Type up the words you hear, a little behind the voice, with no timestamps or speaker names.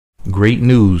Great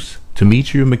news.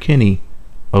 Demetria Mckinney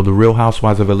of the Real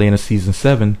Housewives of Atlanta Season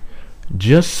 7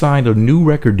 just signed a new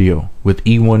record deal with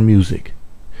eOne Music.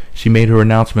 She made her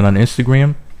announcement on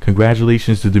Instagram.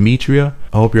 Congratulations to Demetria.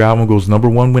 I hope your album goes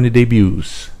 #1 when it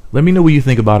debuts. Let me know what you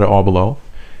think about it all below.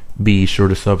 Be sure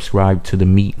to subscribe to the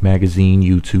Meet Magazine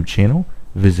YouTube channel.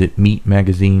 Visit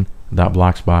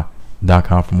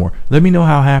meetmagazine.blogspot.com for more. Let me know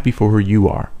how happy for her you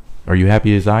are. Are you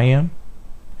happy as I am?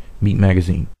 Meet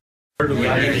Magazine.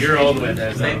 You're all the way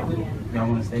there. Y'all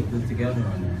want to stay good together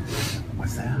or not?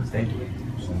 What's that? Stay good.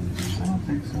 I don't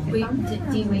think so. Wait,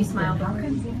 do you smile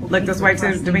broken? Look, this white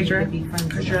says Demetria.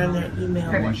 Because you're in their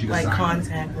email, like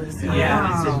contact list.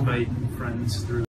 Yeah, it's invite friends through.